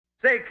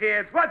Say,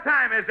 kids, what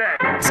time is it?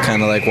 It's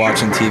kind of like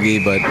watching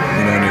TV, but,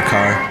 in your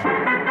car.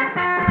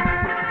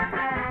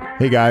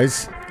 Hey,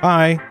 guys.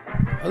 Hi.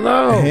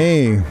 Hello.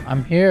 Hey.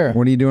 I'm here.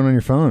 What are you doing on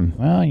your phone?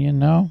 Well,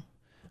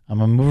 I'm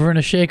a mover and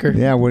a shaker.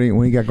 Yeah, what do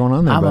you got going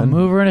on there, I'm bud? a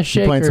mover and a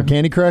shaker. You playing some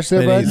Candy Crush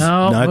there, bud?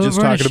 No, not mover just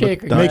and a talking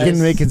shaker, about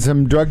guys. Making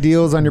some drug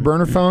deals on your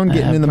burner phone,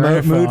 getting in the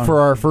burner mood phone.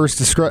 for our first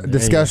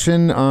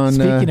discussion on...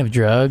 Speaking of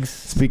drugs.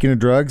 Speaking of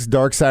drugs,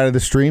 Dark Side of the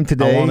Stream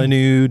today. I want a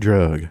new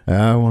drug.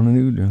 I want a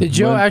new drug. Did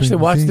Joe actually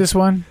watch this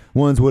one?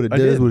 One's what it I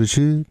does, did. what it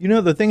should.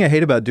 The thing I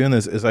hate about doing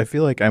this is I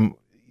feel like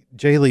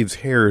Jay leaves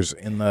hairs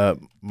in the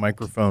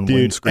microphone Dude,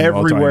 windscreen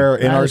everywhere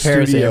in our There's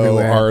hairs studio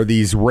everywhere. are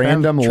these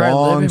random, Try living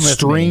long, with me.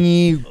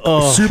 stringy,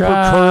 super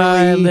Try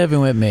curly... living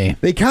with me.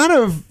 They kind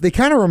of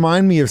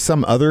remind me of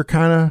some other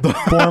kind of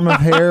form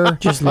of hair.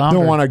 Just longer.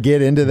 Don't want to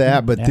get into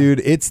that, but Yeah.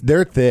 dude,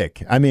 they're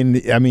thick. I mean,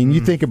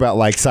 you think about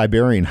like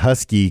Siberian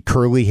husky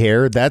curly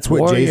hair. That's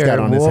what Jay's got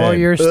on his head.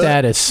 Warrior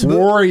status.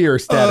 Warrior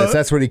status.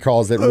 That's what he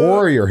calls it.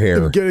 Warrior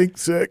hair. I'm getting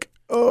sick.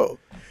 Oh.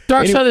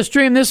 Dark Side of the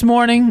Stream this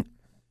morning.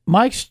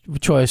 Mike's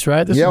choice,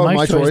 right? This Yeah, is my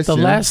Mike's choice, The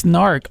yeah. Last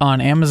Narc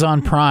on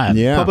Amazon Prime.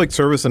 Yeah. Public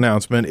service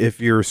announcement. If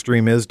your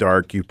stream is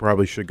dark, you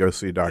probably should go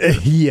see a doctor.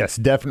 Yes,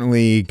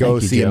 definitely go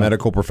Thank you, see a Joe.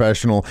 medical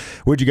professional.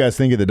 What'd you guys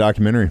think of the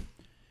documentary?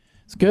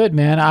 It's good,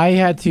 man. I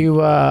had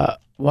to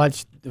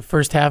watch the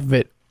first half of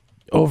it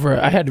over.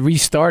 I had to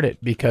restart it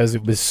because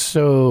it was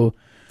so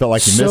Felt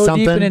like you missed deep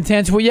something? and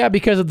intense. Well, yeah,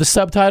 because of the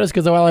subtitles.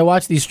 Because while I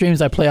watch these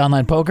streams, I play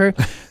online poker,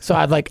 so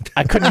I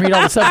couldn't read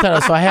all the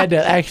subtitles. So I had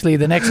to actually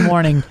the next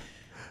morning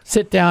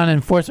sit down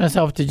and force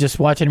myself to just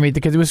watch and read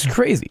because it was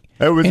crazy.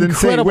 It was insane.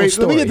 Incredible Wait,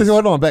 let me get this.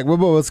 stories. Hold on, back.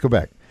 Let's go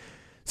back.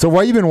 So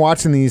while you've been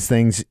watching these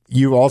things,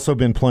 you've also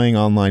been playing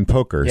online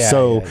poker. Yeah,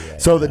 so yeah.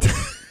 so the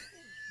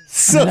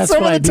so that's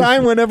some what I of the do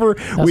time for- whenever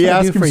we what I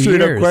ask do him for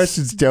straight up years.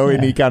 questions, Joey,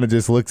 and he Yeah. kind of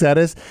just looks at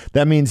us,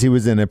 that means he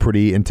was in a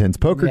pretty intense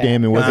poker Yeah.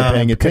 game and wasn't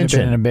paying Could have been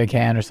in a attention. big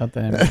hand or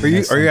something.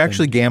 Are you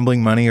actually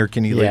gambling money, or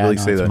can you legally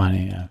say it's that?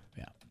 money.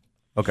 Yeah.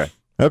 Okay.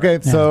 Okay,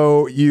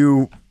 so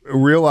you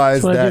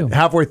realized That's what I that do.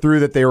 halfway through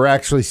that they were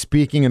actually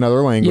speaking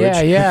another language.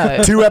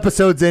 Yeah. 2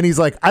 episodes in, he's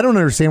like, I don't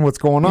understand what's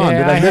going on.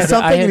 Did I miss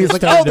something? And he's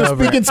like, oh, they're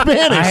speaking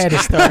Spanish. I had to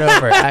start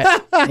over.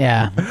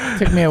 It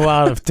took me a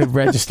while to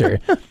register.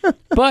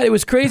 But it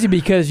was crazy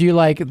because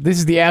this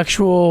is the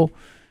actual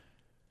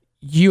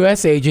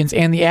U.S. agents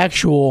and the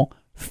actual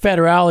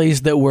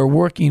federales that were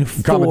working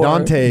for.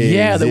 Commandantes,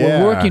 Yeah, that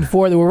yeah. were working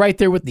for. They were right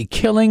there with the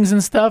killings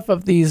and stuff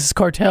of these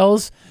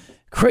cartels.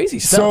 Crazy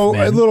stuff, So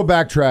man. a little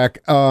backtrack.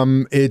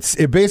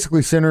 It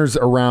basically centers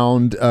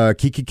around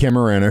Kiki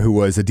Camarena, who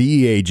was a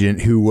DEA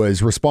agent who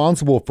was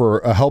responsible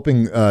for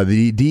helping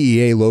the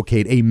DEA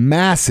locate a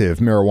massive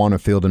marijuana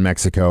field in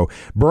Mexico,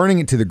 burning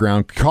it to the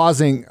ground,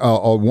 causing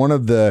one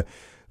of the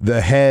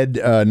head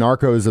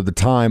narcos of the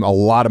time a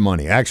lot of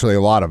money. Actually,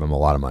 a lot of them a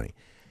lot of money,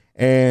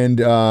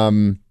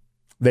 and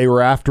they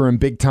were after him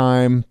big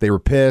time. They were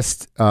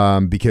pissed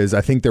because I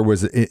think there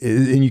was,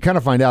 and you kind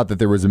of find out that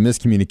there was a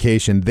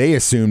miscommunication. They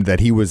assumed that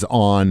he was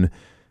on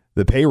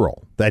the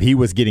payroll, that he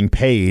was getting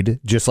paid,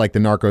 just like the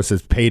narcos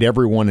has paid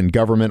everyone in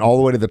government all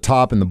the way to the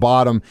top and the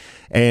bottom,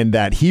 and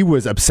that he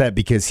was upset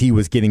because he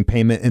was getting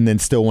payment and then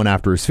still went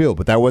after his field.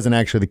 But that wasn't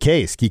actually the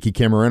case. Kiki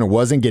Camarena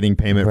wasn't getting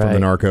payment from the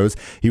narcos.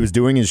 He was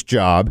doing his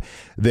job.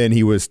 Then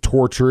he was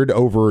tortured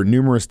over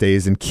numerous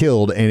days and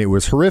killed, and it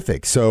was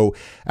horrific. So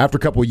after a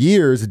couple of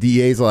years, the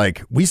DA's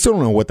like, we still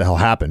don't know what the hell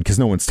happened because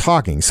no one's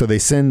talking. So they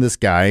send this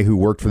guy who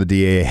worked for the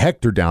DA,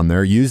 Hector, down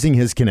there using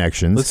his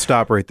connections. Let's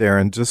stop right there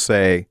and just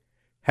say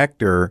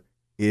Hector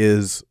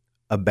is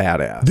a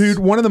badass. Dude,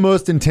 one of the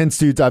most intense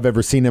dudes I've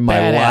ever seen in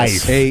my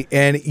life. Hey,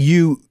 and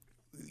you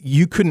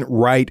couldn't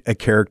write a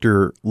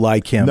character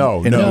like him.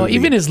 No, in a No, movie.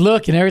 even his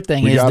look and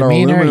everything, We his got our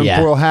demeanor.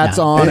 aluminum foil hats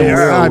on, and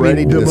we're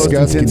ready to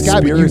discuss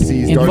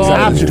conspiracies.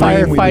 Involved in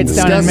firefights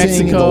down in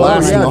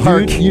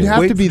Mexico. You'd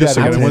have to be that just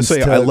a second. I want intense. to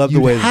say I love the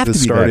way that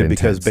this started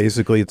because basically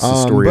basically it's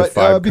the story of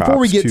five before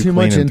we cops, get 2 too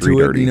much clean and 3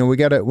 into it, dirty. we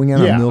gotta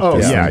milk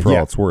this thing for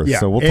all it's worth. yeah.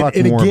 So we'll talk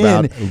And more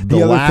again, about the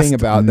other last thing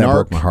about that Narc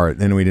broke my heart,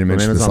 and we didn't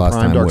mention this Amazon last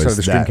Prime, time, Dark was Side of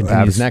the Stream that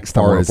continues as next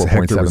far on as 4.7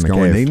 Hector was McKay.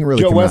 going, they didn't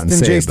really Joe come out Weston, and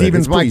say Jay it, but Stevens,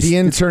 it's Mike pretty- the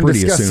it's intern pretty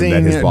assumed discussing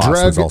that his boss was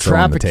drug also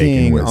on the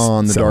taking trafficking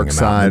on the selling dark him out,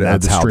 side and of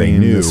that's the how they stream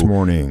knew this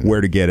morning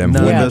where to get him,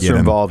 None when of to us get are him,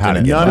 involved how in to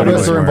it. get him. None of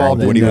us are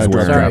involved when he in was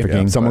drug drug trafficking.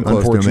 trafficking. Someone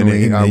close to him,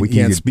 Unfortunately, and we he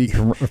can't could speak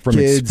from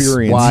kids,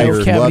 experience. wired,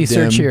 No cavity loved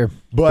search him. here.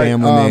 But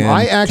Family man,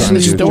 I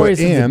actually stories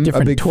of the am a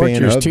different big fan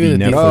tortures, of too, the that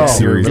they Netflix put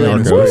series out.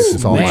 Narcos.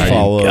 It's all Man,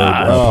 followed God.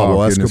 Pablo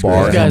goodness Escobar,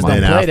 gracious. These guys don't and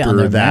play down after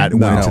there, that man.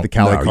 went No, to the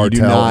Cali no, you do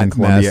cartel not in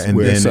Colombia, mess and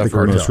with then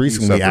suffered. most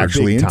recently Suffered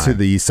actually big into time.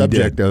 the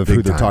subject He did, of who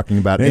big they're time. talking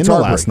about And in it's the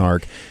heartbreaking.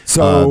 last Narc.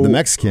 So the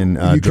Mexican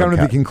you come to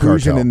the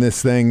conclusion cartel. in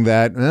this thing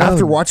that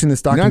After watching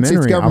this United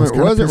States documentary, I was government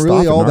kinda wasn't pissed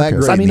really off all at that Narcos.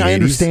 great. I mean, in I the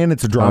understand 80s.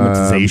 it's a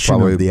dramatization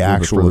Probably of the a little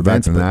bit actual further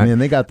events, back but than that. man,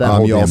 they got that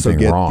whole You damn also thing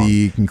get wrong.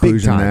 the conclusion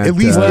Big time. that At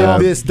least well,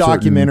 in this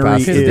documentary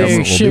Because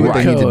is they what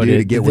they need to do to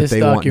sugarcoated get what this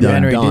they want done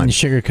documentary done. didn't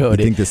sugarcoat You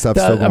think it. the stuff's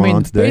still I going mean,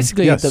 on today?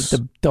 basically, Yes.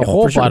 the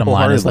whole For sure, bottom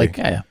line is like,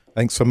 wholeheartedly.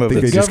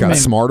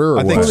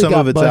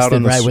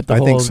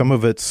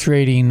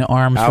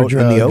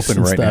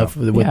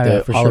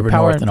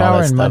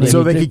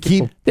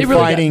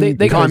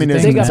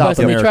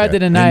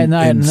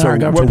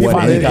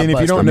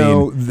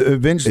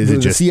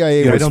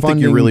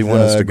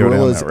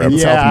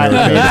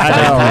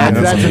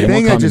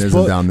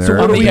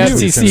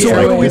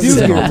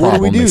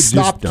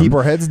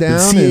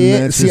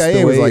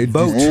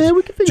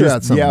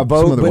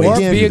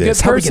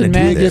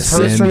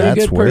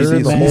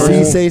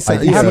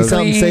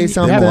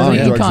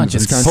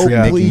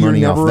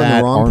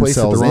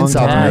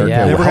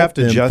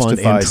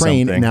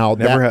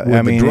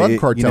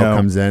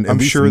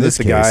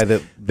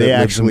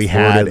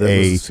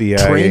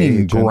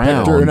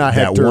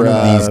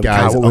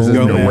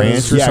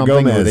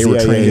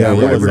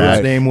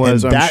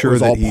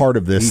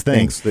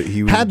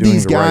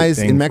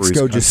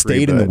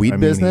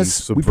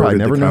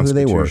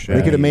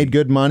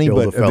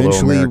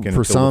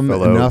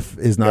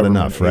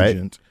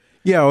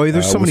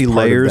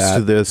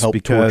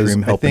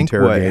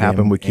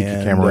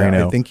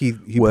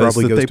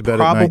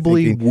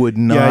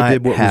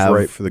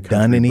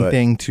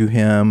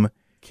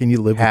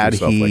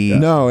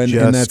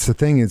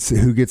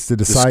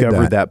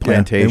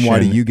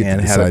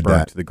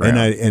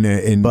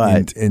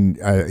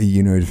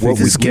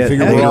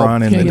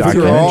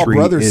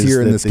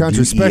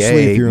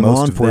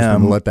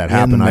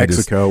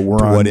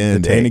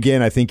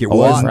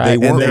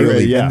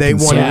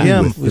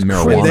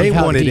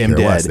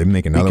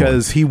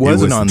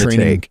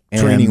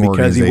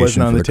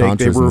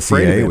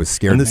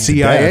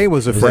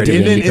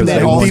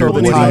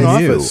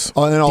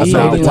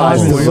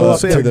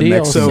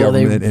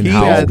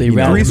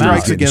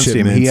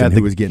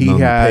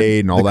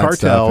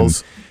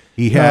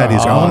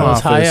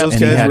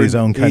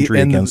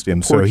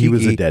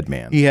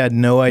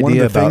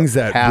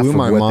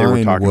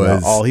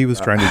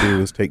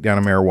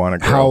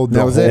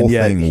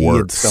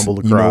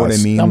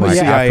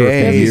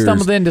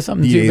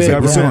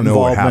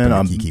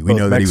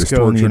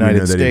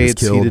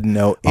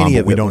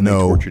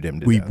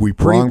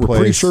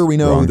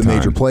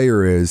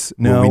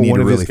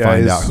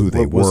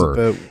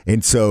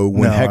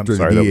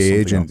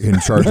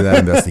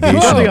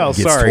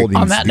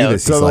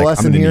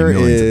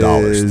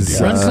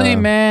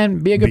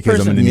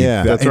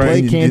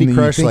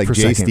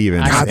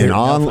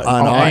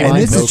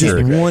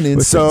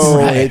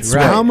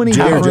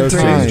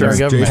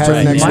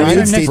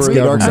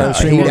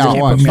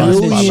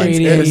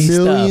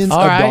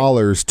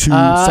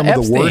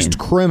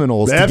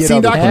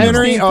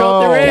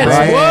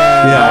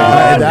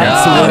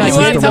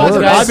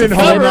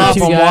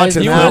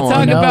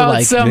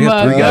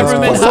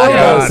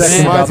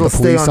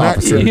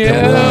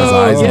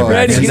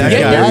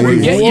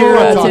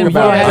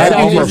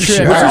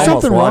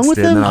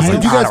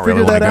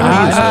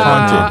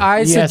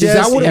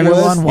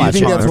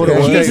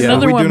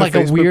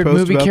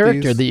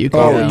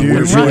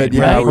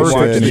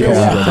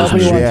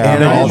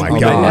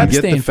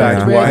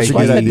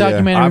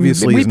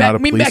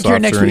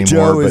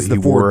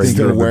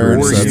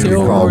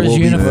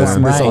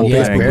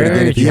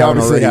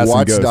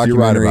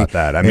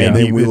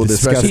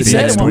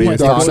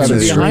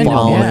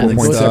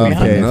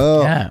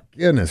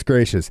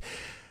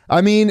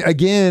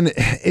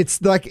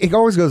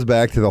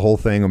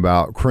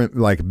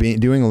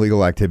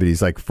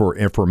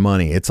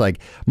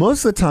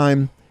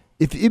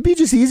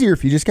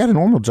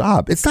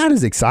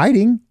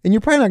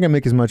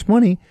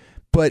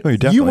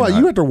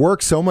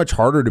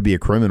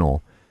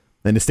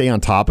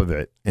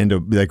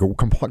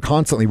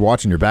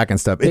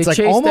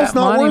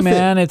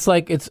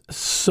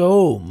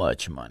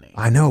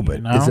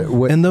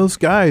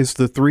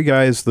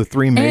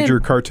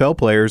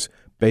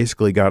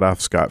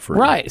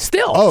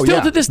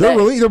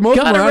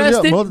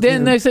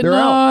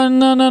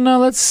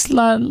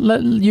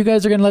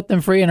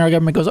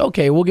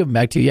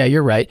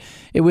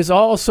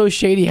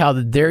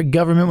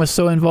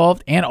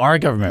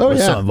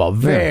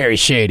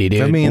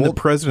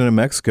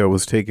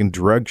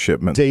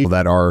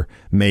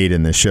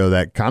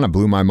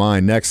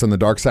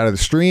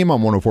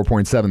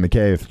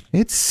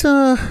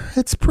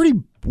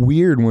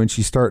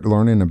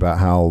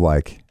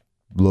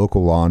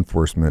 local law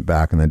enforcement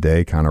back in the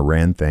day kind of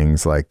ran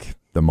things like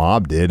the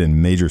mob did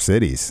in major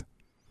cities,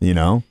 you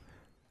know?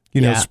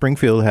 You know, Yeah.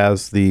 Springfield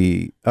has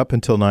up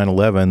until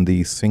 9/11,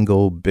 the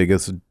single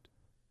biggest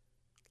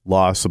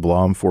loss of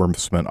law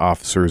enforcement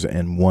officers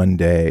in one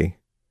day.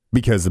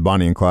 Because of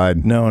Bonnie and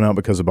Clyde. No, not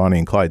because of Bonnie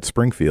and Clyde.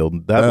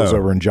 Springfield. That was Oh.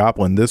 over in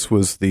Joplin. This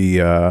was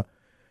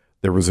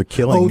there was a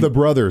killing. Oh, the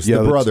brothers. Yeah,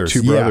 the brothers.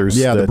 two brothers.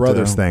 Yeah, the that,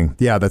 brothers thing.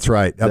 Yeah, that's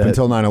right. Up that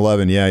until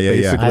 9/11. Yeah.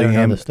 basically I don't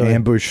know the story.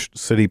 ambushed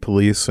city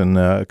police and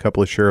a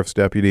couple of sheriff's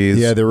deputies.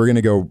 Yeah, they were going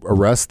to go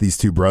arrest these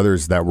two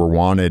brothers that were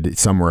wanted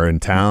somewhere in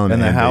town.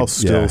 and the they- house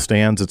still yeah.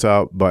 stands. It's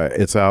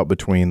out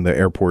between the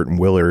airport and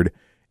Willard.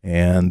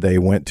 And they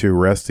went to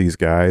arrest these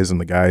guys, and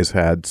the guys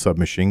had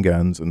submachine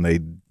guns, and they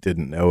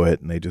didn't know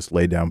it, and they just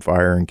laid down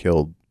fire and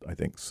killed I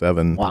think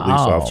 7 Wow, police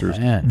officers,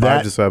 man.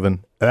 5 to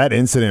 7. That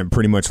incident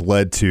pretty much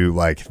led to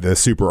like the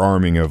super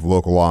arming of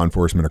local law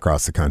enforcement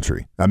across the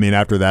country. I mean,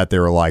 after that, they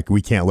were like,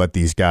 we can't let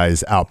these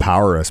guys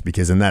outpower us,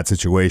 because in that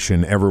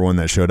situation, everyone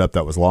that showed up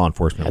that was law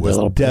enforcement Had their was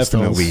little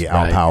definitely pistols.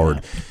 Right,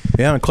 outpowered.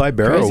 Yeah, and Clyde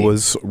Barrow Crazy.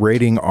 was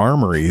raiding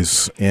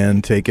armories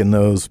and taking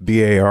those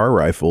BAR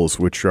rifles,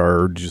 which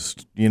are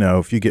just,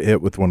 if you get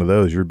hit with one of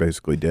those, you're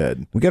basically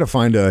dead. We got to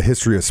find a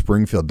History of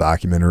Springfield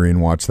documentary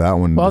and watch that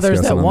one. Well, there's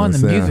discuss that it one, the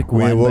this. music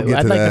one. We'll but get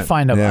I'd to like that. to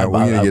find out Yeah, about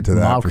we're gonna get to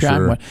that mob for crime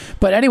sure. one.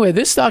 But anyway,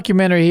 this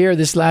documentary here,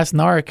 this last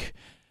narc,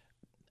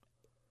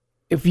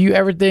 if you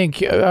ever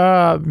think, is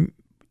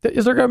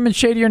their government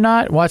shady or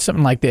not? Watch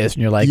something like this,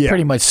 and you're like, Yeah.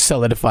 pretty much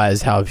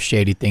solidifies how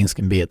shady things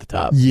can be at the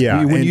top.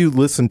 Yeah, When and- you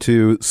listen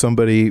to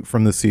somebody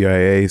from the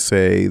CIA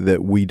say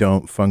that we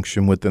don't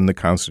function within the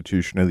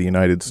Constitution of the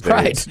United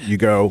States, Right. you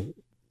go,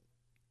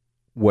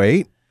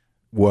 wait,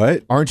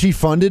 what? aren't you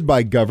funded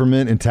by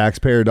government and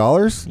taxpayer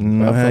dollars?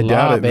 Well, I for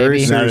doubt law, it. Very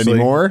baby. Not seriously.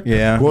 anymore.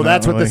 Yeah. Well, not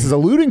that's what really. this is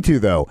alluding to,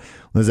 though,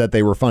 was that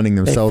they were funding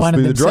They themselves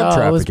funded through the drug themselves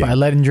trafficking. by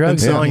letting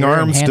drugs And selling in here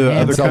arms hand to in hand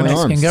other with the selling countries.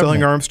 Mexican arms. Selling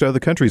government. arms to other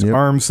countries. Yep.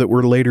 Arms that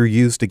were later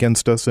used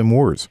against us in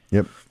wars.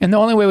 Yep. And the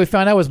only way we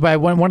found out was by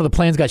one of the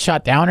planes got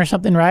shot down or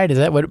something, right? Is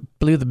that what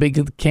blew the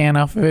big can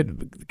off of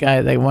it?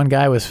 That one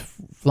guy was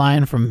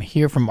flying from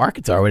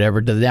Arkansas or whatever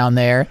to down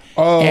there.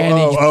 and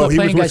the he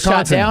plane was got shot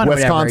Wisconsin. down or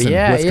whatever. Wisconsin.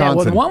 Yeah, yeah. Well, the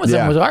Wisconsin. one was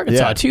Yeah. was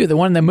Arkansas Yeah. too. The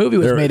one the movie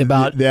was There- made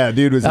about. Yeah,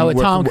 dude was with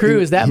Tom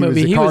Cruise. That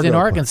movie, he was in cargo-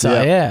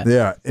 Arkansas. Yeah.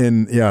 yeah,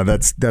 and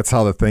that's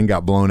how the thing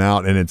got blown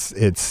out, and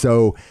it's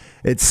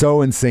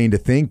so insane to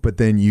think. But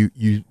then you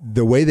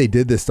the way they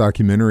did this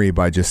documentary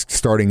by just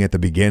starting at the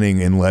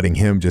beginning and letting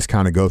him just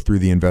kind of go through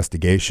the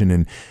investigation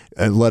and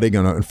letting it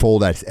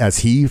unfold as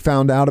he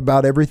found out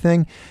about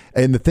everything.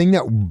 And the thing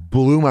that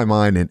blew my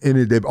mind and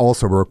it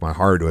also broke my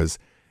heart was.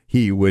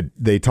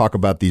 They talk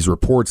about these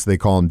reports, they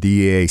call them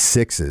DEA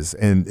 6s,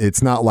 and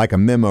it's not like a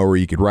memo where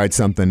you could write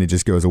something and it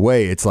just goes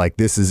away. It's like,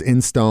 this is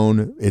in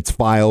stone, it's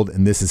filed,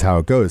 and this is how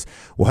it goes.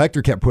 Well,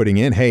 Hector kept putting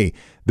in, hey,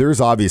 there's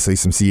obviously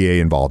some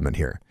CIA involvement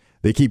here.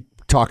 They keep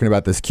talking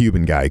about this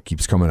Cuban guy,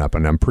 keeps coming up,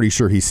 and I'm pretty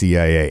sure he's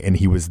CIA, and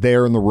he was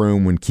there in the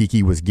room when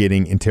Kiki was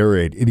getting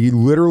interrogated. And he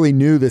literally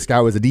knew this guy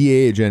was a DEA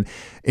agent,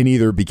 and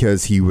either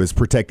because he was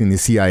protecting the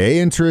CIA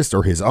interest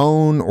or his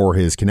own or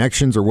his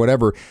connections or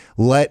whatever,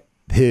 let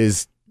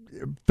his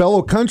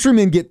fellow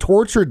countrymen get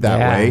tortured that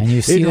way. And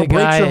you see it the breaks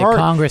guy your at heart.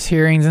 Congress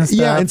hearings and stuff.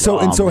 Yeah, and so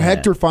Oh, man.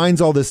 Hector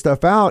finds all this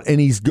stuff out, and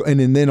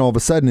and then all of a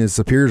sudden his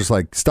superior's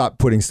like, stop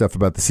putting stuff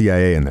about the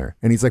CIA in there,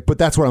 and he's like, but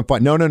that's what I'm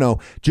finding. No,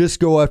 just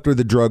go after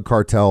the drug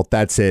cartel.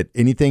 That's it.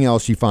 Anything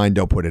else you find,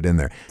 don't put it in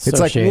there. It's So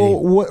like, shady.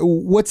 well,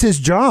 what's his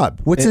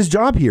job? What's his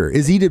job here?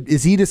 Is he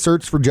to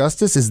search for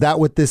justice? Is that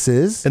what this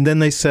is? And then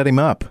they set him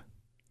up.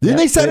 Then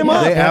they set him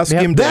up. They asked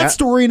him to that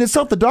story in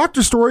itself, the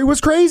doctor story,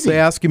 was crazy. They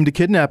ask him to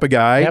kidnap a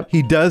guy. Yep.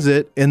 He does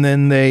it, and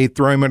then they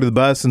throw him under the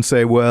bus and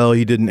say, well,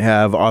 he didn't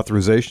have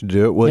authorization to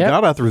do it. Well, Yep. he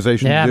got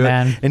authorization Yeah, to do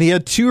man. it. And he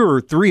had 2 or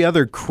 3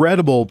 other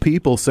credible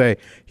people say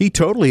he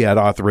totally had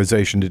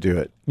authorization to do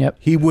it. Yep.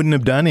 He wouldn't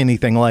have done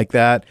anything like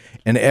that.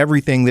 And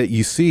everything that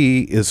you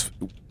see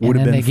would and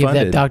have then been they give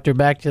funded. that doctor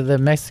back to the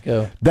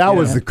Mexico. That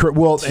was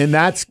and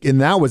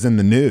that was in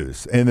the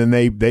news, and then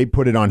they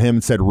put it on him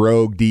and said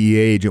rogue DEA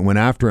agent went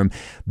after him.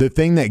 The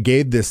thing that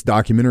gave this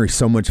documentary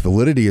so much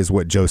validity is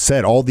what Joe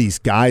said. All these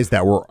guys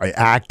that were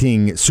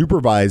acting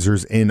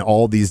supervisors in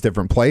all these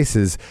different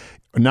places,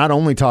 not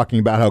only talking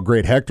about how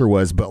great Hector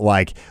was, but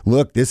like,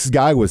 look, this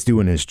guy was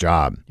doing his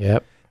job.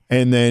 Yep.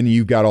 And then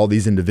you've got all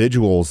these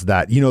individuals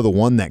that, the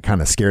one that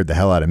kind of scared the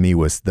hell out of me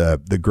was the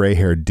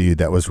gray-haired dude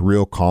that was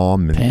real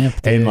calm. And,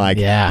 Pimp, dude. and like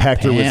Yeah,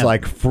 Hector was pimp.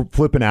 like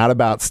flipping out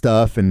about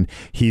stuff. And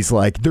he's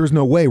like, there's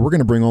no way we're going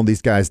to bring all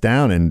these guys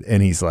down.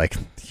 And he's like,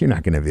 you're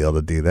not going to be able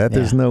to do that.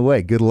 There's Yeah. no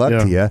way. Good luck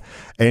to you.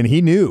 And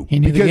he knew. He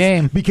knew the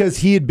game. Because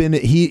he had been,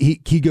 he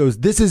goes,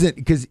 this isn't,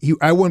 because he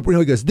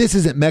goes, this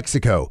isn't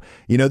Mexico.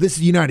 This is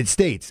the United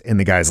States. And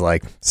the guy's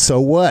like, so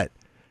what?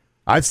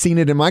 I've seen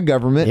it in my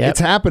government. Yep. It's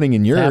happening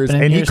in yours. Happening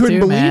in And he yours couldn't too,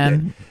 believe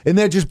man. it. And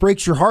that just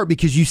breaks your heart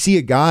because you see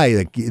a guy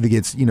that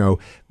gets,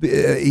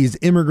 he's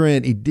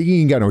immigrant.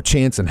 He ain't got no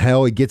chance in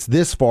hell. He gets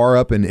this far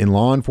up in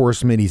law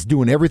enforcement. He's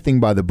doing everything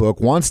by the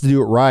book, wants to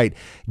do it right,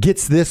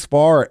 gets this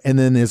far, and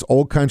then his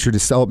old country to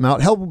sell him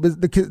out. Hell,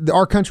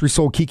 our country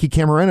sold Kiki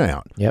Camarena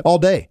out all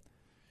day.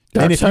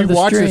 Dark And if side you of the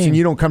watch this stream. and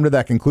you don't come to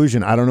that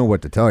conclusion, I don't know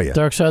what to tell you.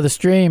 Dark side of the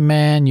stream,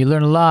 man. You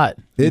learn a lot.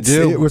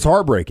 It was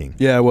heartbreaking.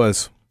 Yeah, it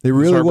was. It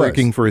really was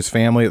heartbreaking was. for his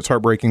family. It's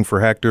heartbreaking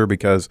for Hector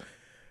because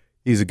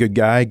he's a good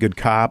guy, good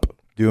cop,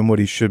 doing what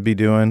he should be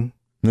doing.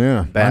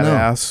 Yeah.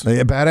 Badass.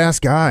 A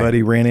badass guy. But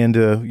he ran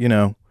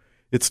into,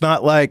 it's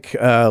not like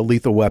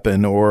Lethal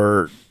Weapon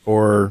or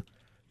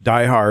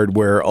Die Hard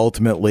where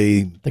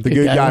ultimately The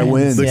good guy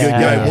wins. the Yeah, good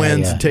guy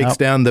wins, yeah. takes Nope.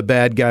 down the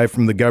bad guy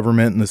from the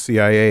government and the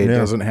CIA. It Yeah.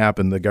 doesn't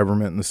happen. The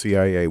government and the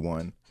CIA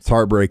won. It's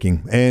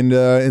heartbreaking. And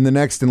in the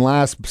next and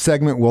last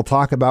segment, we'll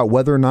talk about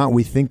whether or not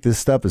we think this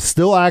stuff is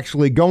still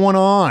actually going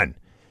on.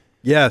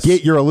 Yes.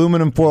 Get your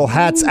aluminum foil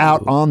hats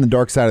out on the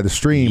dark side of the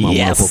stream on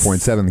Yes.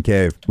 104.7 The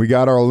Cave. We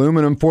got our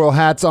aluminum foil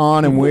hats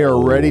on, and we are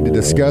ready to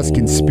discuss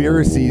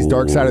conspiracies.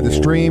 Dark side of the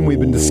stream. We've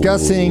been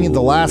discussing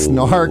the last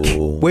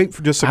narc. Wait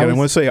for just a second. I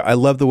want to say I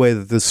love the way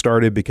that this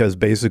started because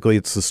basically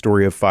it's the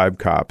story of 5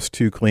 cops,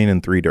 2 clean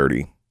and 3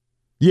 dirty.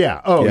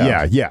 Yeah. Oh,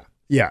 Yeah.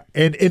 yeah.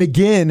 And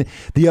again,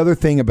 the other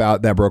thing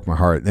about that broke my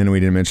heart, and we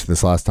didn't mention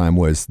this last time,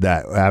 was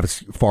that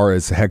as far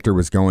as Hector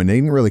was going, they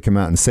didn't really come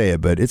out and say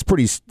it, but it's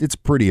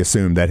pretty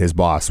assumed that his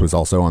boss was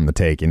also on the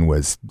take and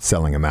was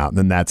selling him out. And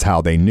then that's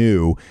how they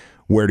knew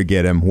where to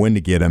get him, when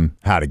to get him,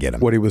 how to get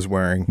him. What he was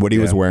wearing. What he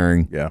was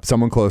wearing. Yeah.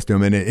 Someone close to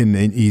him.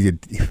 And he had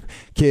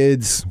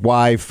kids,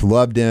 wife,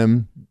 loved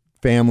him,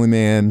 family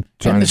man.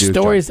 And the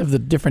stories of the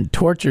different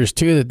tortures,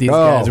 too, that these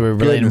guys were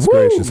relating. Goodness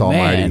gracious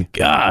almighty. Man,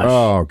 gosh.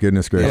 Oh,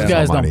 goodness gracious Those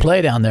guys almighty. don't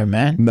play down there,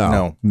 man.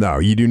 No.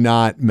 You do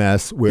not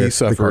mess with He the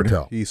suffered.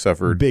 cartel. He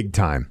suffered. Big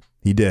time.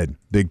 He did.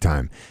 Big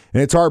time.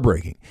 And it's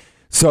heartbreaking.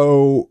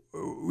 So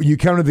you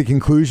come to the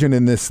conclusion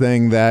in this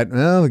thing that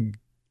the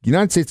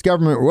United States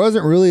government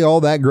wasn't really all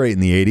that great in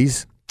the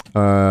 80s.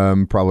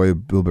 Probably a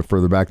little bit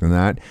further back than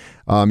that.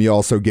 You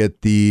also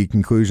get the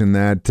conclusion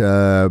that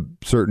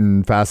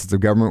certain facets of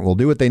government will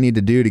do what they need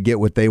to do to get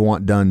what they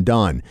want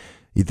done.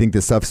 You think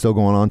this stuff's still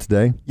going on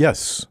today?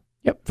 Yes.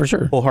 Yep, for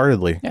sure.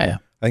 Wholeheartedly. Yeah.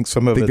 I think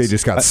some of Think it's, they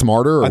just got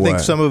smarter? Or I think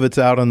what? some of it's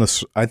out on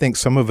the. I think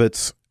some of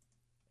it's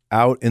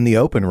out in the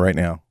open right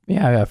now.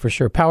 Yeah, for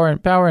sure. Power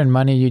and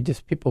money. You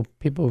just people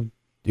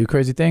do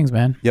crazy things,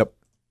 man. Yep.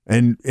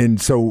 And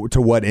so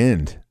to what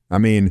end? I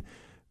mean,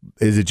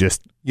 is it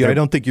just? Yeah, I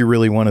don't think you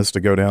really want us to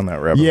go down that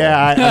rabbit hole. Yeah,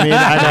 I mean,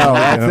 I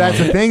know that's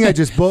the thing.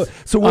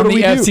 So what On do the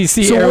we do?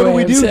 FCC So what do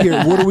we do airwaves.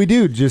 here? What do we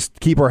do? Just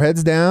keep our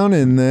heads down,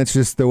 and that's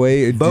just the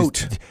way.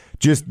 Vote.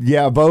 Just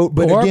vote.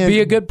 But Or again,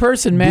 be a good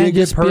person, man. Be a good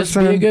Just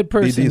person. be a good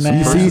person, decent man.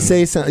 You person.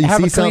 say something. You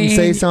Have see a something. clean-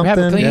 Say something. Have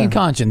a clean Yeah.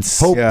 conscience.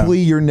 Hopefully,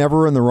 you're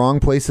never in the wrong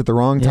place at the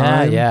wrong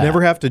time. Yeah.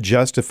 Never have to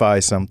justify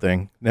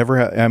something.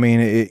 Never. I mean,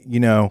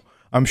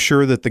 I'm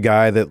sure that the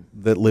guy that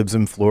lives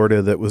in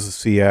Florida that was a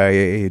CIA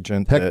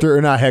agent.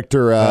 Not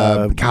Hector.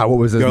 God, what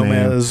was his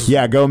Gomez. name?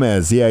 Yeah,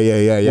 Gomez. Yeah.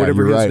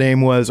 Whatever you're his right. name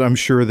was, I'm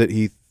sure that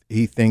he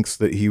thinks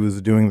that he was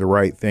doing the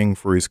right thing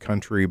for his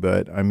country,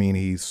 but I mean,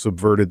 he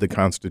subverted the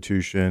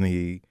Constitution.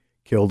 He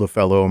killed a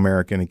fellow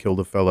American. He killed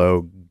a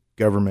fellow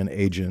government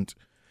agent.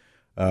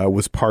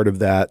 Was part of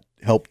that.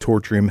 Helped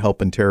torture him.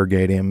 Helped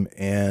interrogate him.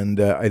 And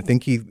I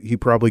think he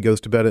probably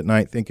goes to bed at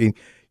night thinking,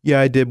 "Yeah,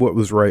 I did what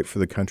was right for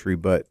the country,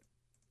 but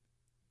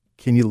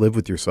can you live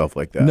with yourself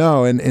like that?"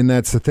 No, and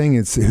that's the thing.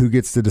 It's who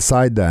gets to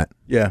decide that,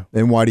 Yeah.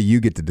 and why do you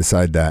get to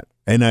decide that?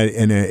 And to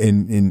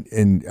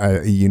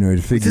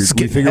figure This is we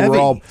getting figure heavy. we're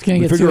all It's gonna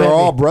we get figure too we're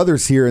all heavy.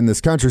 brothers here in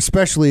this country,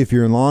 especially if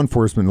you're in law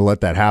enforcement, to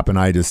let that happen.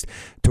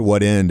 To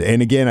what end?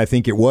 And again, I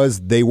think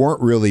they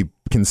weren't really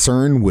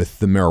concerned with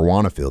the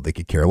marijuana field. They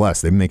could care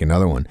less. They make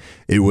another one.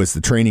 It was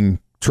the training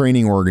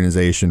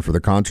organization for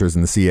the Contras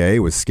and the CIA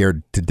was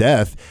scared to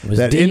death. was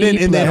And deep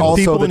then level.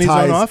 also People the in his own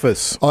ties,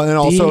 office. and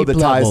also Deep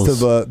the ties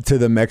levels. to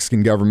the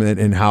Mexican government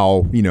and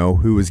how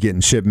who was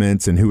getting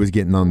shipments and who was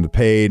getting on the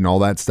paid and all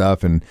that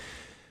stuff. And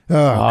All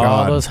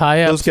God, those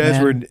high ups. Those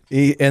guys man.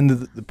 and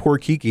the poor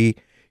Kiki,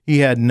 he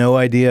had no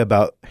idea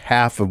about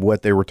half of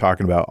what they were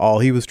talking about. All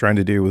he was trying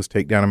to do was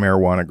take down a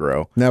marijuana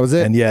grow. that was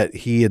it. And yet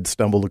he had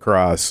stumbled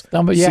across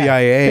Basically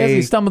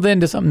CIA, stumbled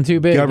into something too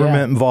big.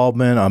 government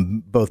involvement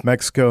on both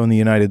Mexico and the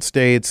United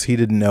States. He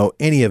didn't know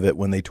any of it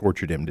when they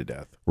tortured him to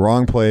death.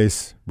 Wrong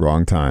place,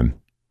 wrong time.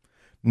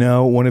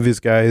 No, one of his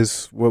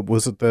guys, what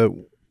was it?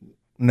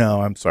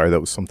 No, I'm sorry. That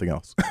was something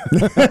else.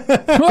 Yeah.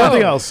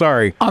 Something else.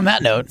 Sorry. On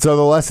that note, So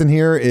the lesson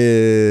here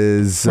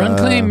is run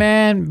clean,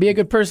 man. Be a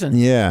good person.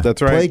 Yeah,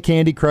 That's right. Play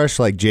Candy Crush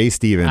like Jay I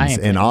Stevens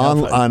ain't and playing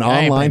on I ain't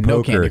online playing no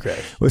poker. Candy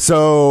Crush.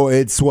 So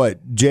it's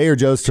what, Jay or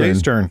Joe's turn?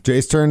 Jay's turn.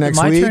 Jay's turn next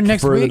My week turn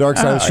next for week? the Dark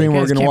Side of the Stream. You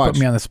We're guys going to can't watch put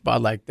me on the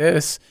spot like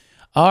this.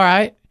 All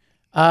right.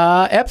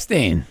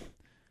 Epstein.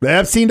 the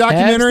Epstein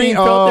documentary. Epstein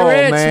Oh Filthy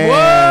Rich. man!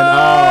 Whoa,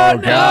 Oh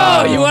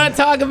God! no, you want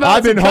to talk about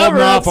I've been some holding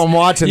cover-ups? off on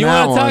watching you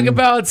that want to talk one.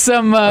 about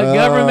some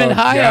government Oh,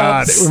 God.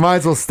 high-ups? We might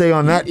as well stay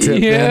on that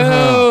tip. Yo, then,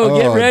 huh?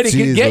 get Oh, ready.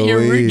 geez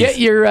Louise. Get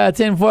your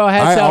tinfoil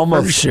hats out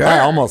for sure. I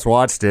almost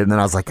watched it, and then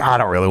I was like, I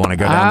don't really want to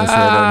go down this road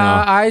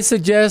right I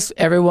suggest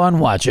everyone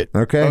watch it.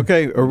 now. Okay.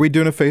 Okay. Are we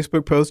doing a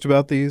Facebook post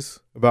about these?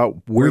 About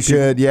where We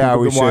should. people Yeah,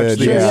 we can watch should.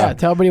 these? Sure, Yeah. yeah.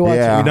 Tell everybody to watch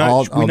Yeah, it.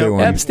 I'll do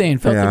one. Epstein,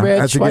 Filthy Yeah, Rich.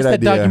 that's a Watch good that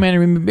idea.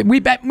 documentary. We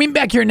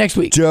back here next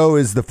week. Joe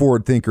is the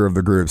forward thinker of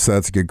the group, so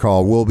that's a good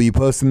call. We'll be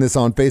posting this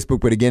on Facebook,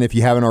 but again, if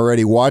you haven't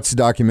already, watch the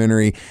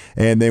documentary,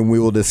 and then we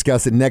will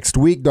discuss it next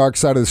week. Dark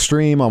Side of the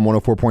Stream on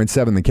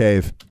 104.7 The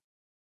Cave.